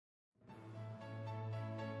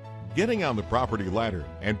Getting on the property ladder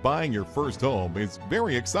and buying your first home is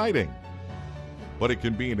very exciting, but it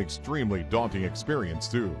can be an extremely daunting experience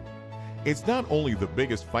too. It's not only the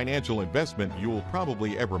biggest financial investment you will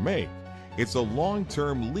probably ever make, it's a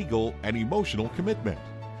long-term legal and emotional commitment.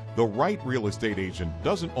 The right real estate agent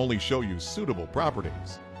doesn't only show you suitable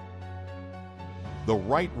properties. The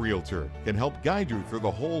right realtor can help guide you through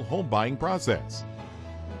the whole home buying process,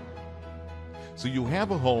 so you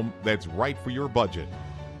have a home that's right for your budget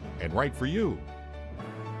and right for you.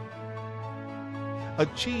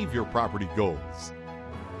 Achieve your property goals.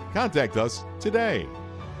 Contact us today.